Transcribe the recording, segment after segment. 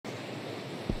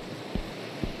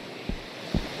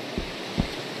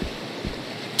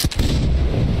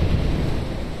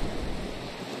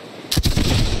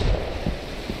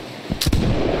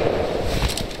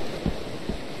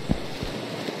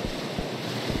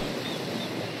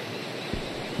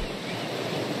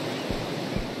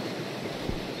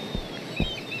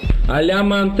А-ля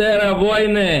Монтера,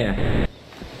 войны!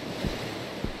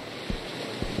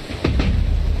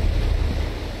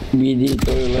 BD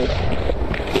toilet.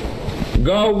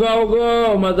 Go, go,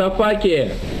 go,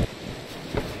 motherfucker!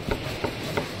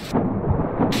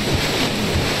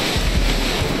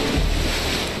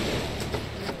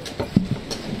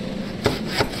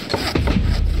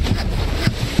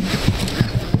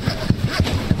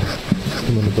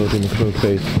 I'm on the boat in the crook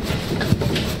face.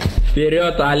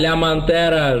 Вперед, а-ля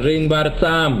Монтера, жизнь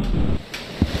борцам!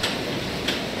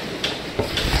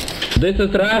 This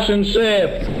is Russian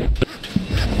ship!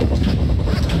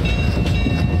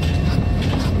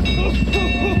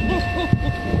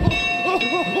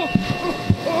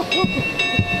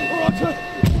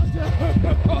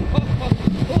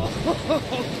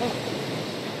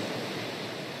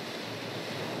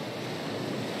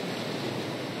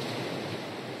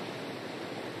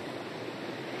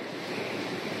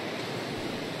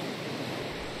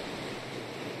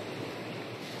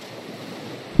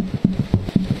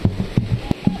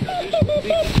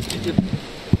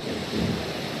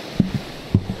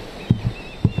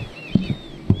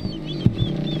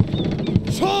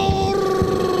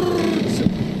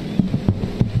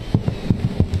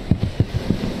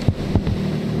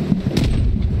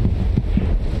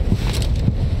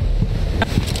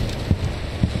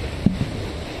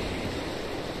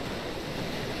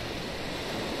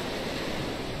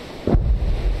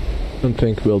 I don't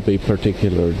think we'll be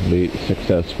particularly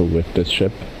successful with this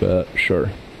ship, but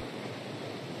sure.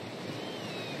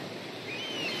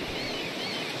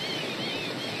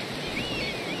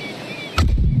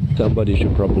 Somebody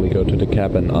should probably go to the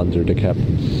cabin under the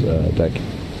captain's deck.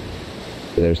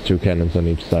 There's 2 cannons on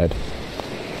each side.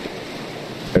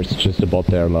 There's just a bot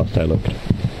there last I looked.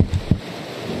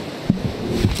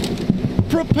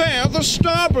 Prepare the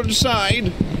starboard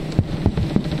side!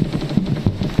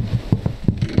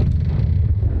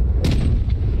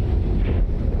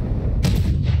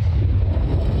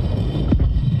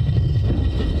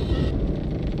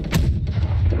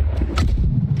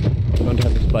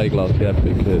 Spyglass yet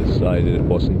because I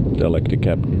wasn't elected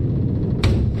captain.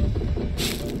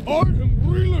 I am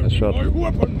reloading my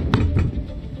weapon!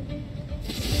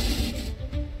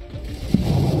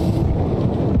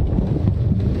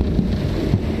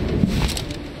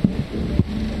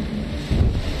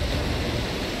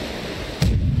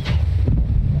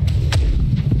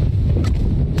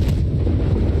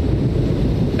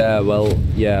 Well,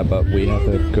 yeah, but we have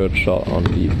a good shot on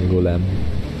the golem.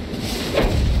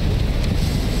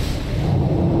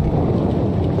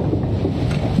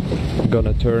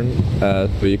 Gonna turn,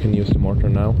 so you can use the mortar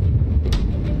now.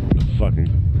 Fucking.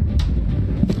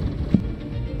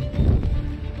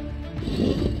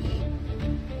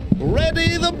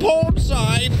 Ready the port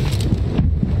side!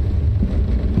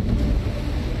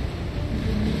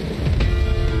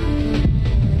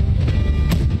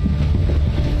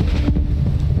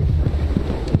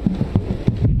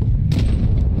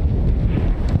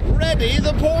 Ready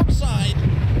the port side!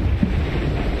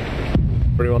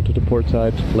 Everyone to the port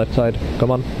side, left side,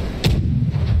 come on.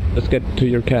 Let's get to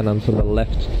your cannons on the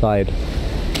left side.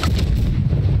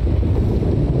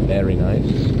 Very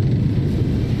nice.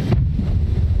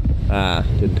 Ah,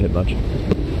 didn't hit much.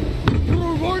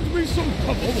 Provide me some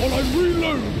cover while I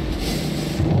reload!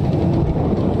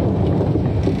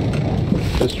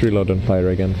 Just reload and fire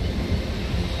again.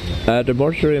 The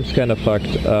mortarium's kinda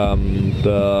fucked.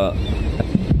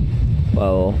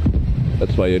 Well,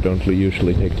 that's why you don't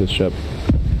usually take this ship.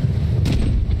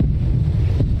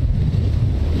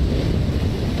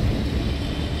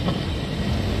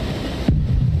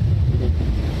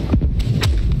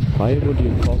 Why would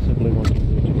you possibly want to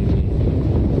mutiny me?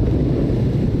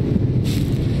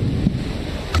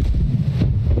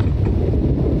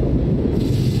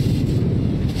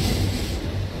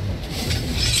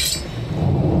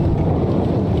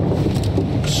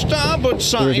 Starboard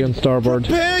side! Ready on starboard.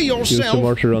 Prepare yourself! Use the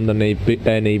mortar on the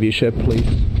navy ship, please.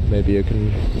 Maybe you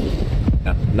can...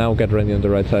 Yeah, now get ready on the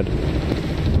right side.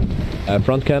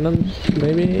 Front cannons,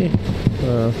 maybe?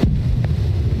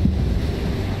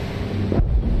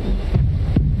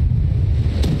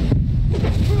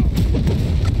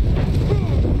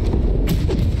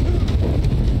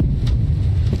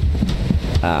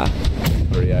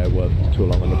 Sorry, I was too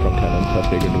long on the front cannon, so I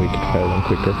figured we could fire them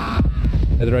quicker.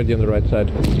 Get ready on the right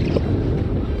side.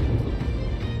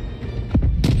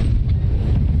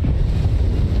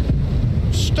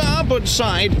 Starboard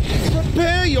side!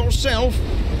 Prepare yourself!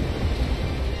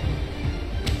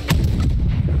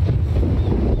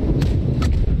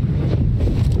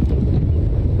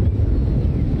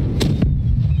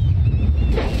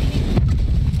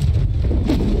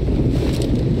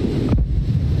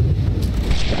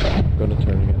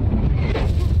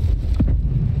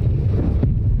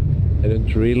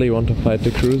 don't really want to fight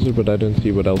the cruiser, but I don't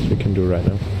see what else we can do right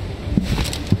now.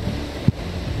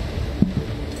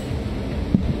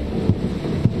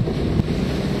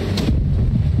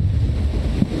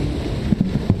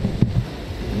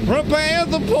 Prepare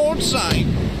the port side.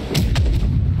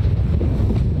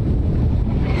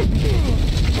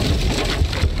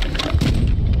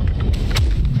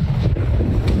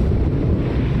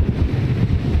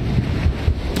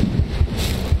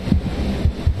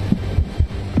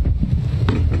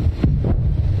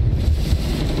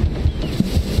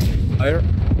 Fire.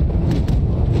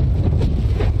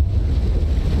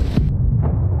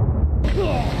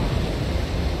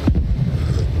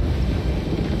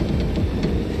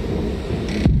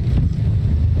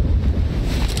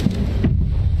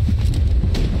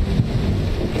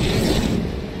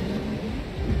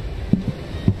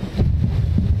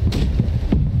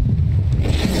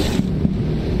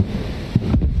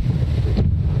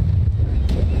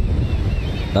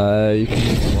 You can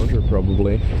use the mortar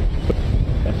probably.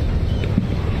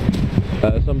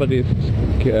 Somebody's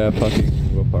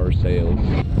fucking with our sails.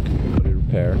 Body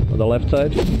repair. On the left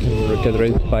side, you can get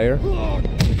ready to fire.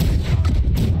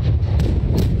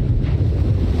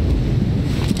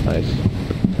 Nice.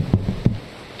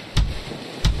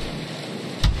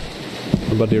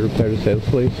 Somebody repair the sails,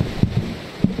 please.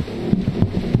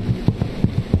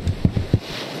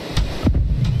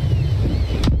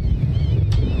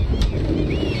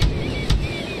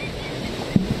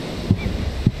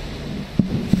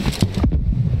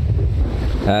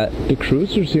 The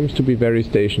cruiser seems to be very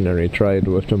stationary. Try it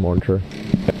with the mortar.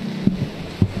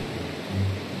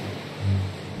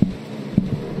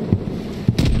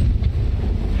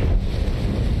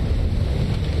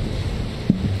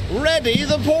 Ready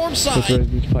the port Just side.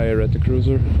 ready to fire at the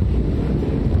cruiser.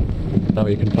 Now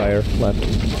you can fire left.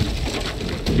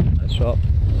 Nice shot.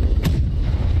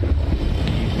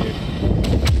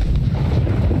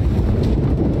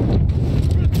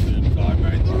 I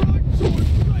made the right choice.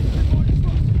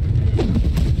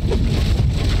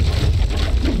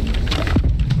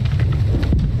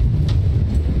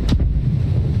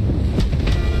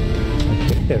 I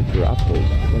think they're grappled.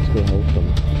 Let's go hold them.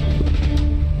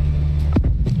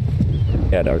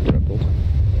 Yeah, they're grappled.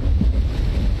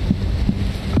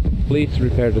 Please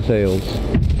repair the sails.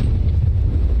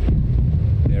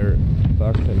 They're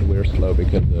fucked and we're slow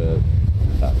because the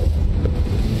battle.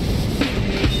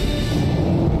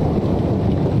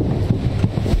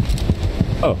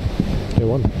 Oh, they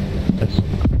won. Nice.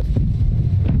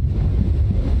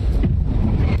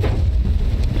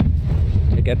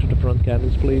 Get to the front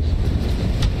cannons, please.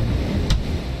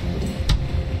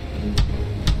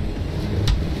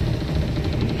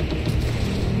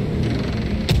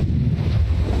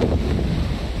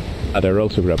 Ah, they're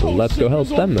also grappled. Let's go help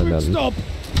them and then. Stop.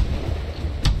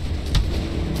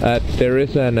 There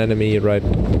is an enemy right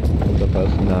in front of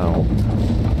us now.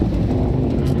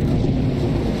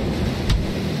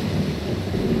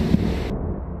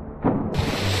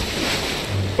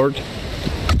 Board.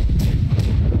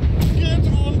 Get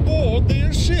on board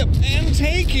their ship and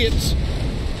take it.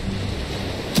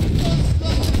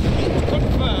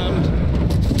 Confirmed.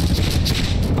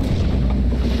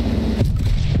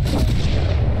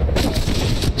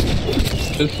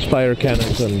 Just fire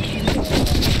cannons and...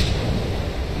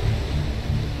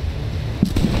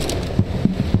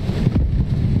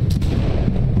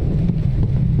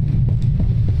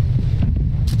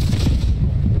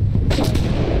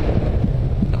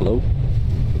 Hello?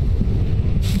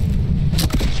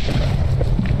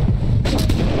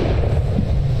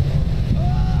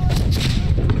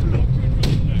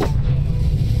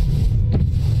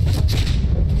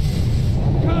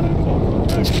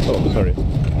 Oh, sorry.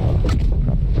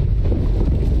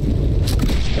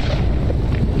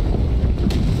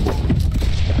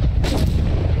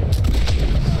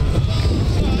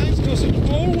 Size doesn't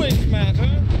always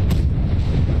matter.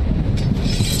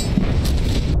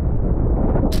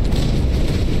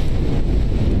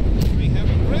 We have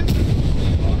a present.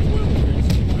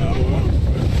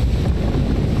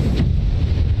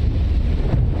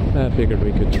 I figured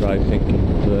we could try sinking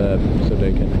so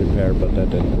they can repair, but that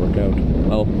didn't work out.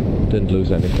 Well, didn't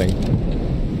lose anything.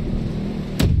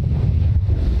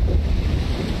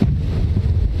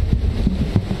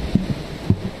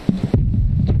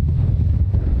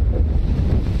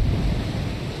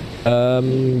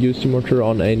 Use the mortar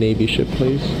on a Navy ship,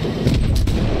 please.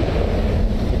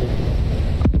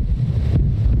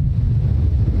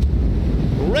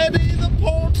 Ready the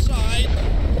port side.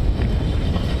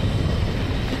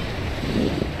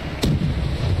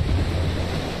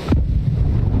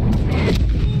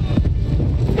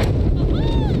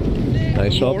 Nice.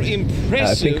 Nice shot. more I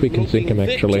impressive think we can sink him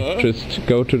actually. victor. Just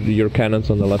go to your cannons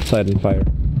on the left side and fire.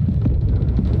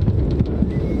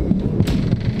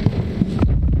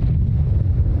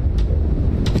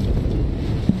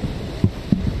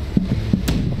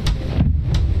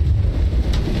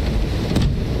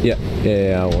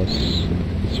 Yeah, I was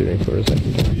shooting for a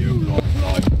second. You look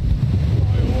like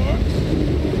fireworks.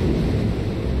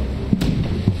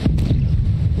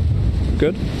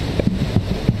 Good.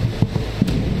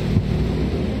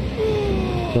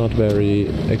 Not very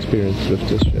experienced with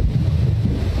this ship.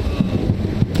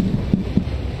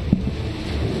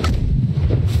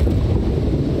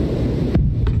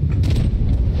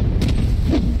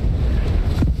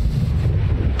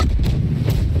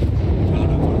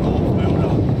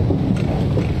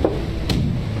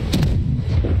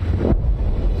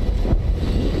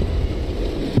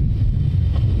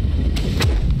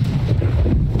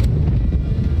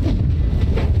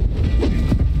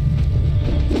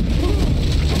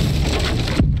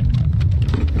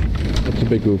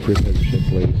 Big group repair the ship,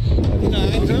 please.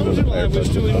 I told you I was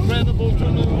too incredible to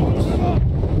lose.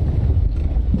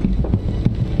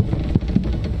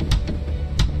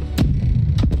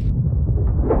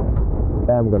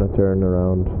 I'm gonna turn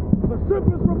around. The ship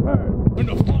is repaired, and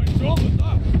a fine job at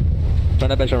that. Turn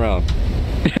that bitch around.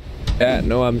 Yeah,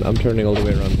 no, I'm turning all the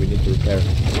way around. We need to repair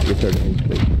the hose,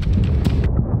 please.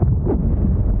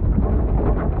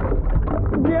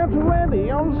 Get ready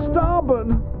on starboard.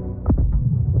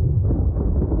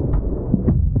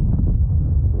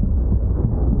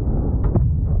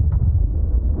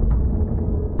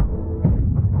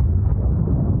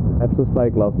 I have the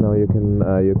spyglass now. You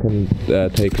can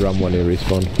take rum when you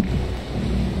respawn.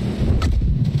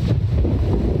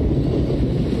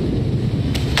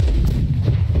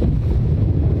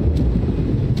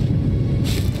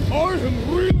 I am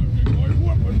reloading my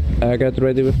weapon. Get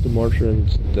ready with the mortar and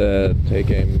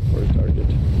take aim for a target.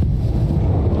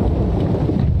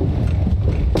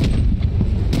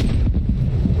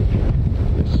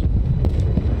 Yes.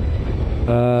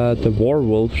 The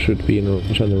werewolf should be in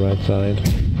range on the right side.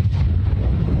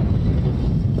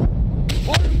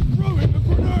 I'm throwing a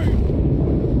grenade.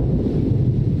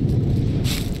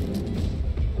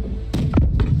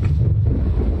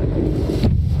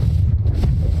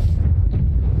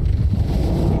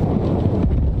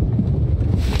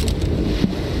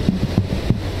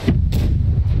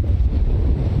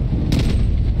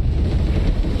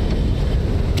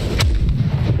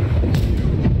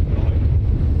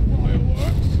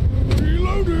 Fireworks.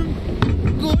 Reloading.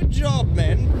 Good job,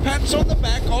 men. Pats on the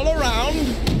back all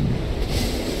around.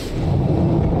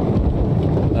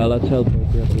 Let's help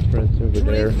grab the friends over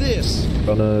there. Drink this.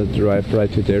 Gonna drive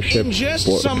right to their ship. Ingest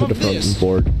some to the of front this. and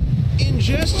board.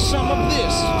 Ingest some of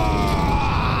this.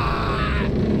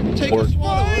 Take a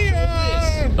swallow of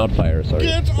this. Not fire, sorry.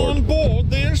 Get board. on board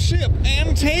their ship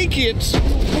and take it.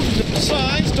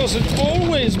 Size doesn't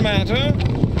always matter.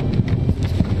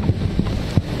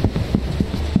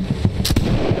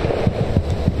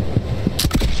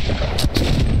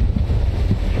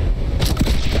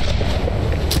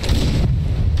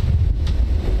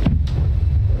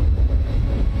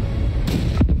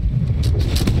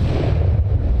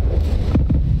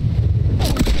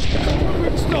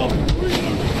 Moving stop.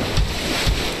 Reloading.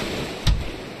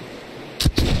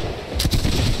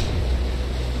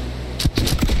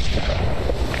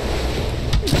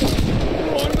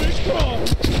 On they come.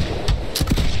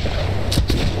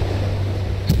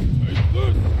 Take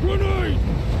this grenade.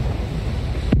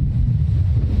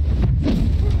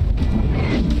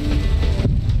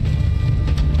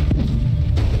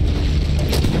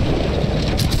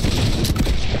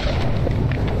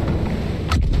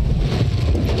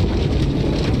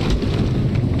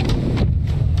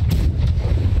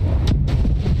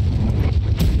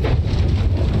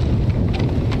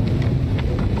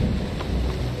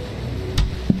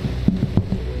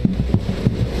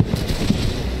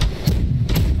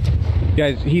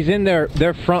 Guys, he's in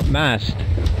their front mast.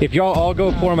 If y'all all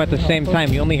go for him at the same time,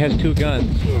 he only has 2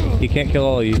 guns. He can't kill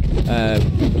all of you.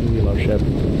 Our ship.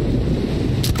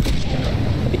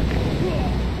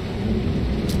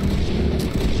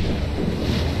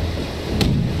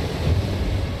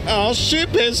 Our ship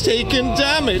has taken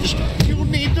damage. You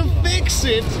need to fix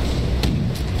it.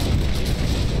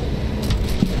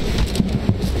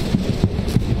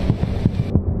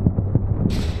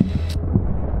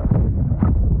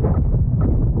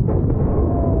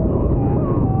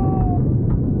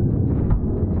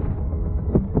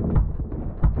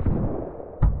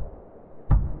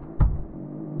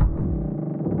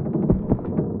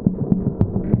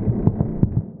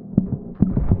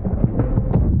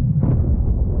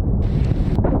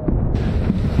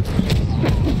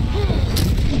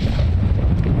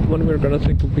 gonna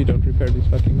think we don't repair these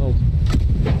fucking holes.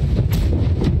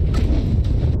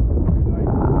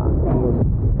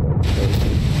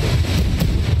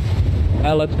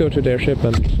 Let's go to their ship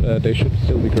and they should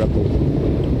still be grappled.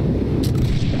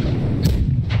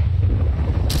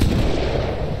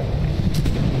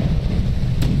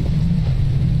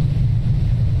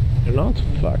 They're not?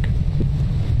 Fuck.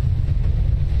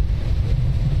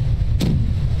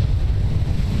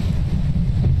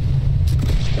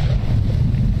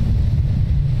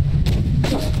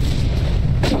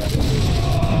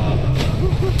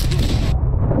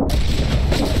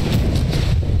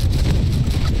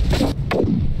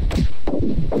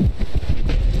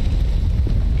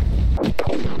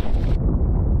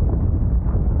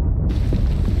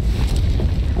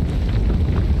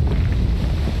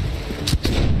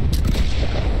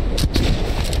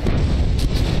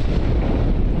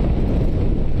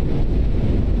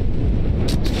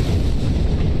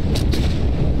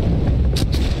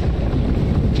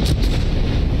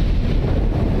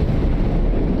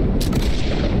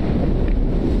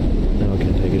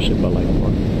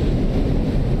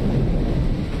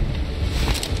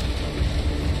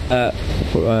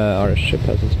 Our ship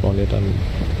hasn't spawned yet, I'm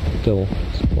still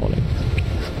spawning.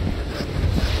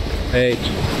 Wait.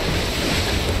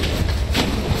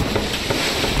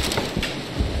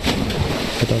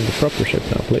 Get on the proper ship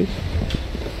now, please.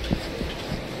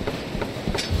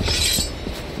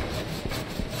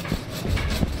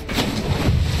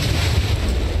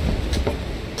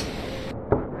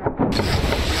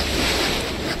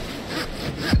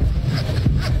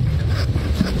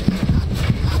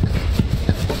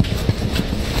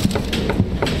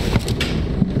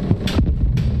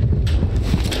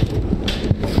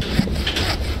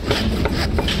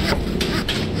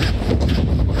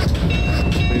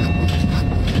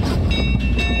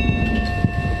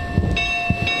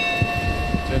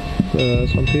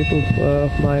 Some people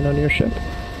of mine on your ship.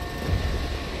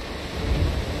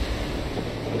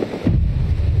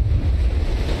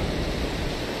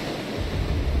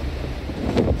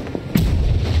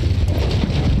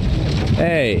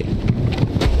 Hey!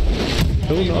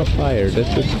 Do not fire, this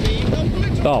is...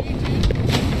 Stop!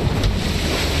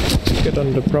 Get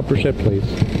on the proper ship, please.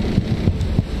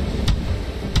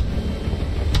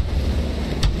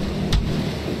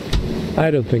 I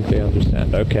don't think they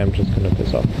understand. Okay, I'm just gonna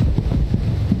piss off.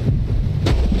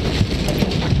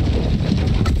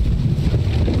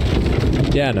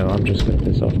 Yeah, no, I'm just gonna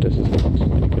piss off. This is not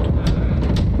any good.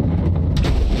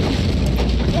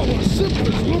 Our ship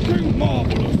is looking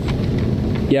marvelous.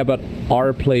 Yeah, but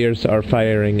our players are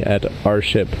firing at our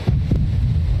ship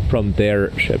from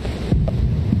their ship.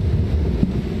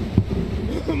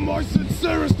 My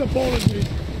sincerest apologies.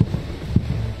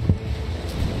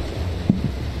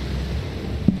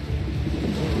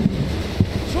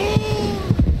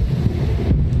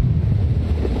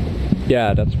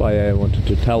 Yeah, that's why I wanted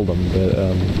to tell them, but,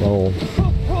 well,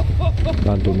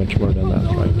 can't do much more than that,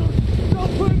 right?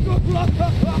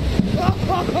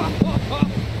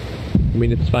 I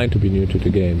mean, it's fine to be new to the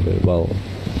game, but, well,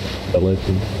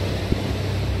 listen.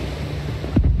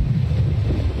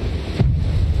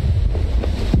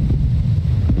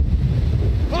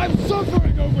 I'm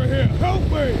suffering over here! Help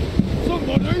me!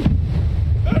 Somebody!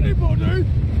 Anybody!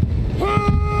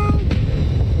 Help!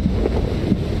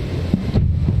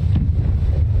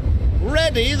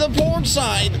 Ready the port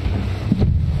side!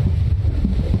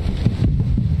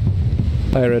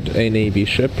 Pirate a Navy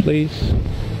ship, please.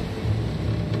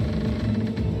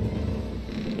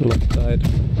 The left side.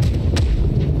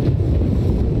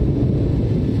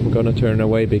 I'm gonna turn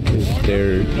away because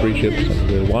there are 3 ships and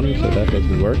we're 1, so that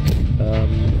doesn't work.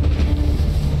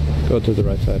 Go to the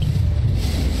right side.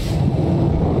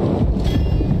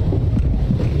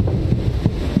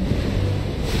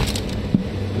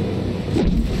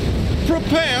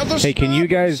 Prepare the Hey, can you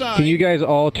guys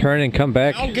all turn and come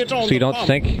back so you don't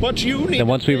sink? But you need Then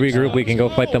once we regroup, we can go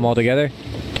fight them all together.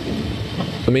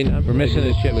 I mean, We're missing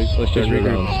the ship. Let's just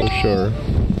regroup. for sure.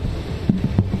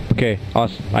 Okay,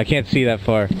 awesome. I can't see that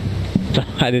far.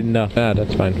 I didn't know. Ah,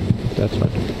 that's fine. That's fine.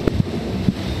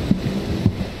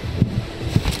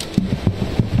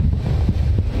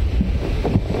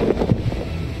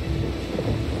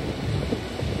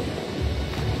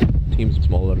 Team's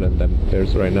smaller than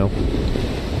theirs right now.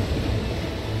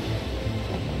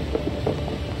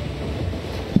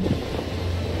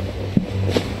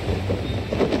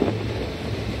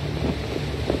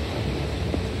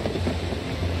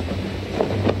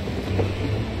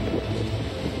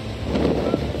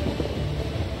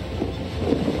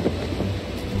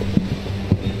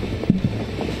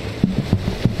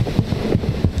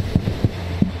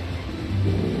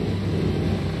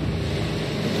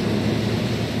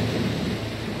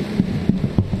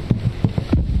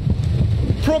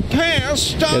 prepare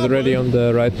starboard. Get ready on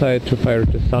the right side to fire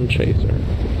the Sun Chaser.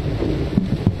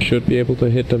 Should be able to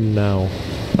hit them now.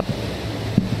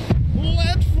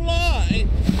 Let fly.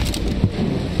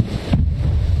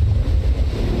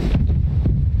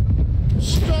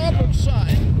 Starboard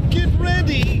side, get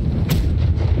ready.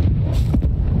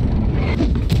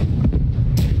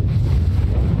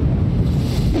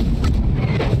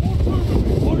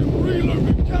 I'm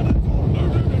reloading cannons all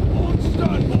loaded and on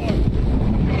standby.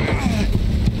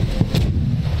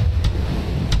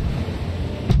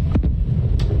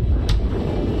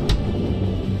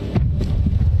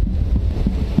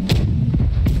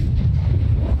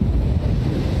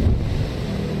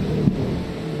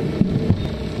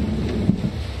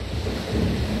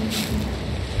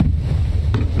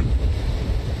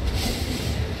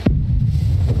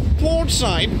 Port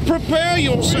side, prepare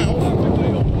yourself.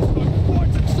 I'm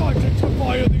quite excited to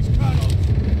fire these cannons.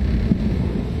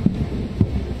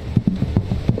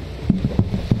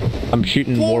 I'm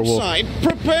shooting Port Warwolf. side,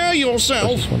 prepare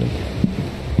yourself. Just wanna-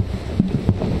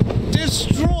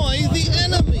 Destroy the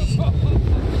enemy.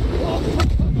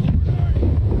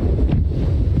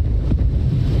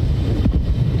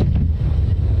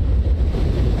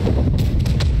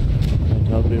 Can't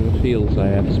help me with fields, I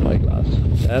have spyglass.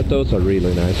 Those are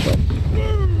really nice shots.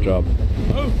 Job.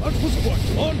 Oh, that was quite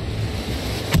fun.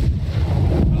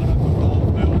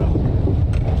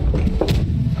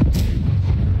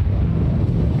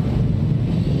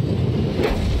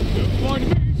 Don't mind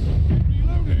me.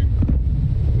 Reloading.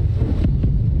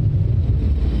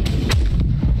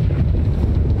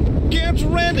 Get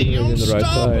ready on On the right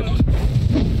starboard. side.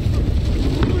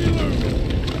 Reload.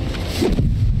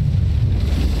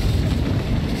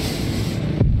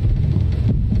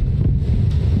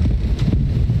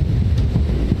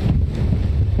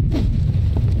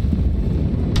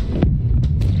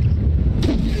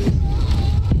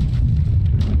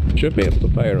 Should be able to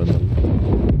fire on them.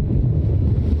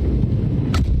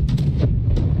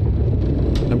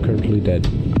 I'm currently dead.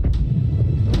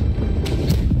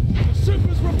 The ship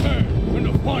is repaired, and a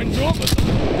fine job at that.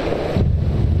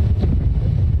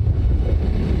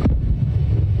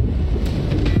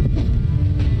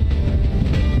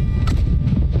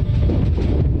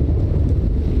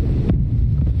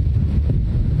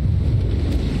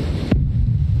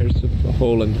 There's a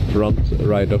hole in the front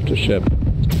right of the ship.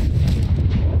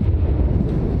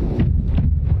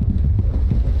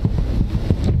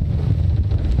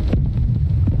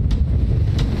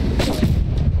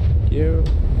 You.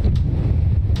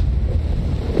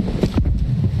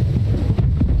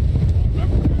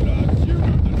 Lads, you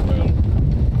know the drill.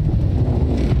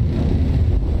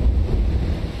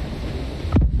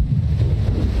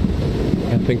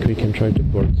 I think we can try to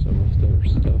board some of their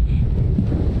stuff.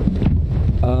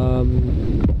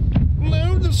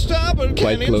 Load the starboard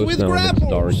Quite cannons close with now and it's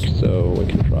grapples. dark, so we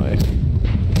can try.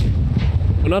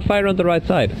 Do not fire on the right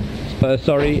side.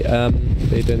 Sorry,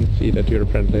 they didn't see that you're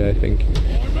friendly, I think.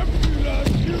 I'm empty,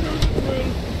 lads, you know the drill.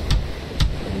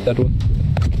 That was...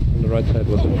 on the right side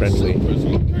was a friendly. Ship is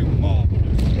looking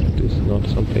marvelous. It is not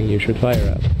something you should fire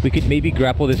at. We could maybe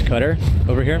grapple this cutter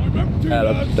over here. I'm empty,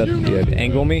 lads, That's you the know idea.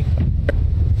 Angle me.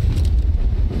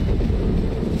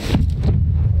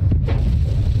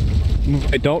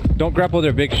 Hey, don't grapple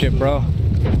their big ship, bro.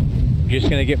 You're just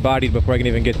gonna get bodied before I can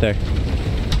even get there.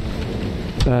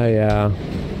 Yeah.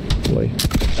 Probably.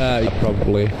 Yeah,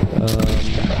 probably.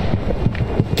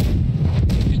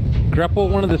 Grapple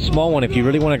one of the small one if you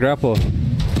really want to grapple.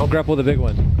 Don't grapple the big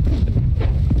one.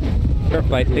 Fair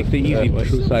fight, take the easy one.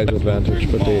 True size advantage,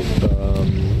 but it's,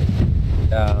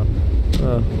 yeah.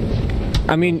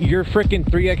 I mean, your frickin'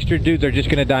 3 extra dudes are just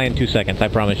gonna die in 2 seconds, I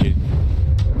promise you.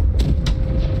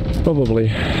 Probably.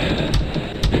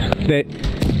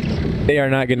 They are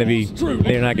not gonna be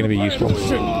useful.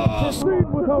 Proceed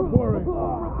without worry.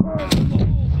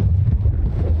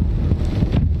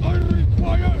 I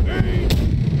require aid.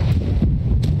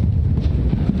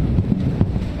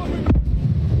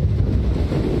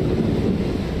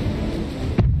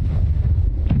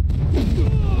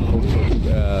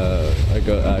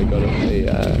 I gotta say,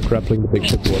 grappling the big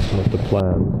ship was not the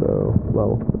plan, so,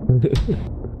 well.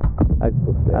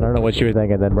 I don't know what you were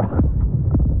thinking then, bro.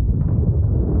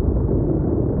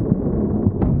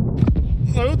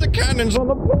 Load the cannons on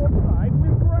the port side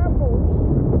with grapples.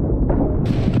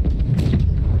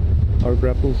 Our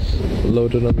grapples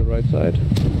loaded on the right side.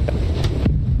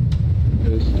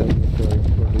 Is then going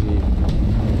for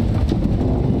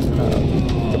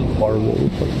the firewall on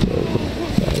the side.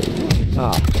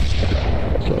 Ah.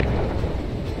 So.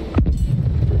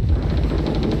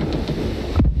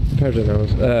 Repair the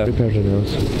nose. Repair the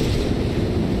nose.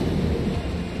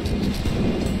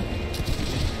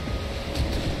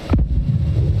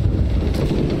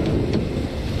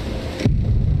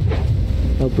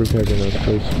 help repair the nose,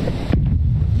 please.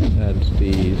 And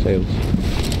the sails.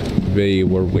 We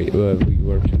were too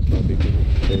slow because of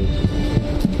the sails.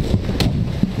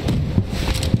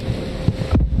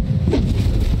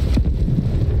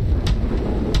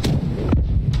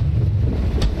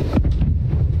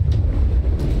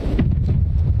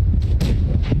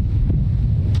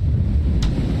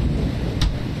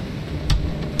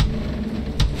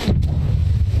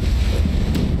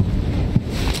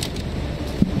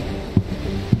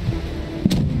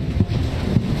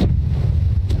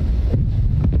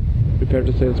 Repair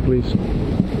the sails, please.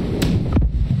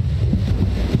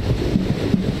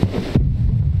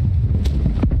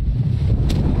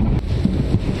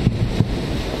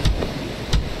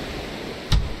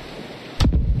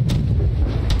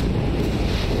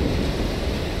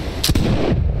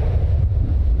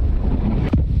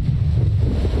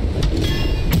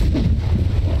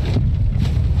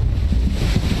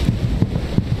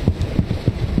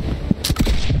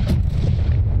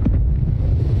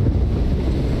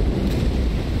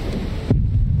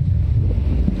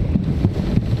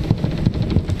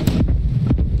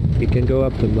 We can go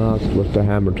up the mast with the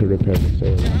hammer to repair the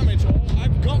sails. Damn it all,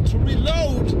 I've got to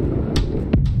reload!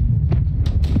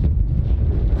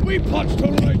 We punched her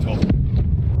later.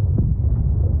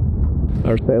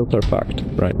 Our sails are fucked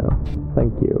right now.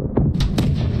 Thank you.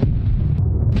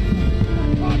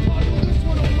 I punched this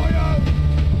one on my own.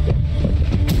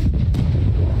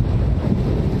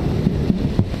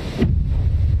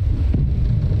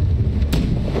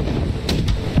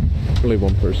 Only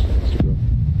one person has to go.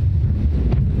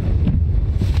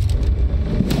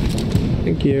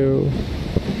 Thank you.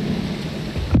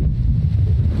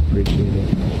 Appreciate it.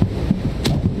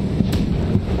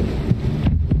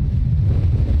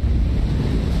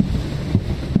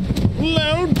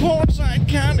 Load portside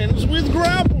cannons with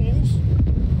grapples!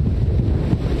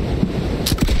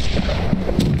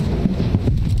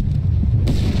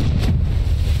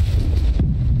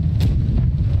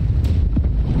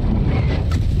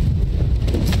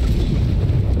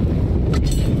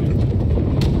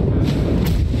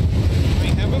 I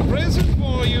have a present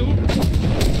for you!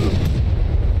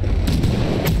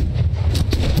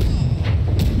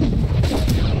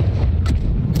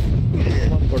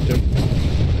 One for two.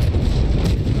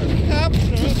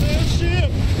 Capture their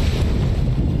ship!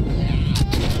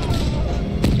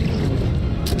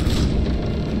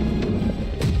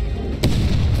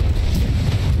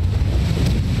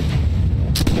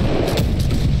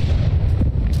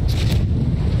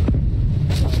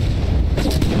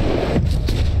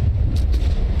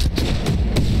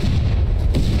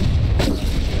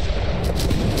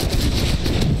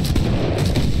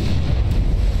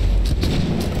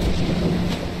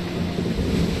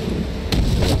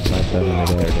 Nice having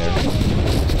it there.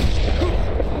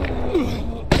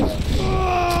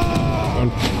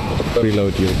 Don't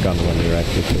reload your gun when you're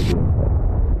actually doing that.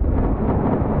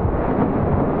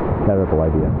 Terrible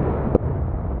idea.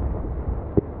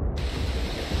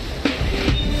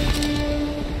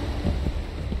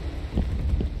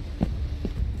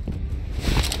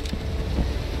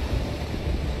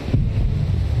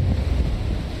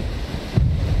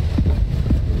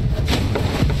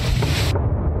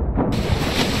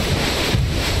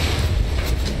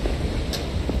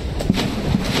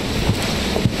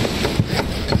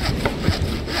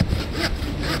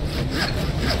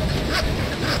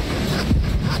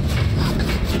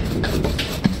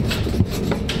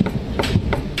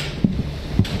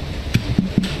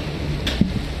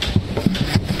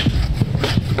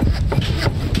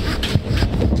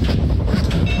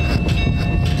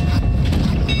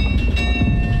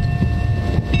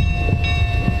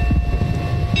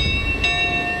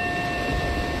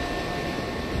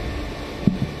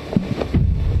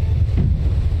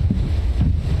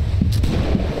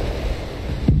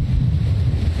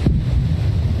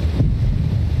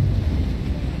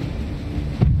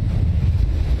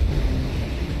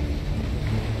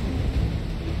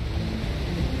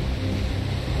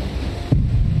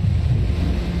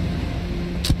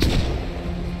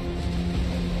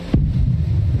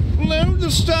 Load the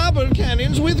starboard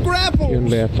cannons with grapples! We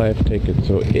only have 5 tickets,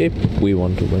 so if we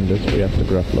want to win this, we have to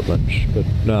grapple a bunch. But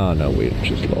no, we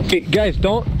just lost. Hey, guys,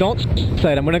 don't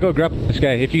suicide. I'm gonna go grab this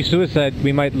guy. If you suicide,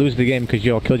 we might lose the game because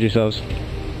you all killed yourselves.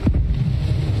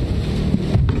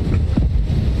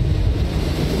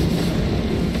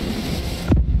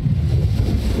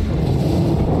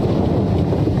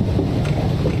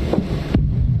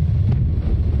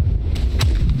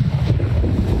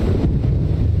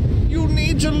 You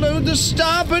need to load the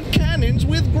starboard cannons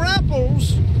with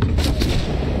grapples! To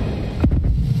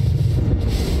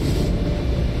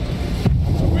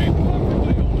be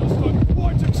perfectly honest, I'm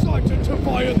quite excited to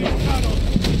fire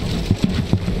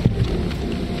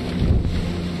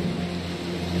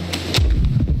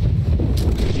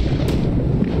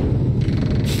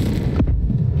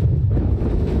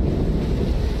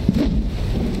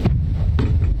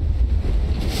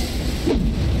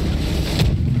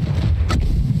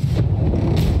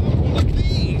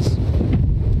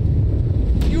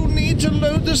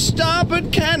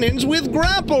starboard cannons with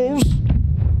grapples.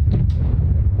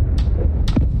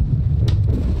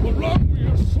 Allow me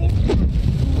a short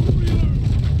reload.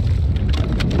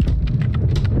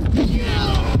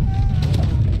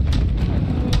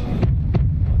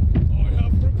 I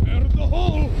have prepared the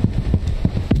hull.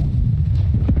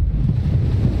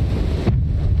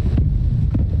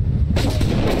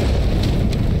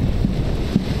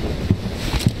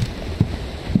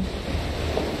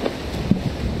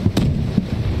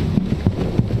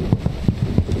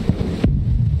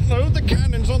 Load the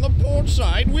cannons on the port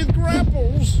side with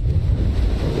grapples.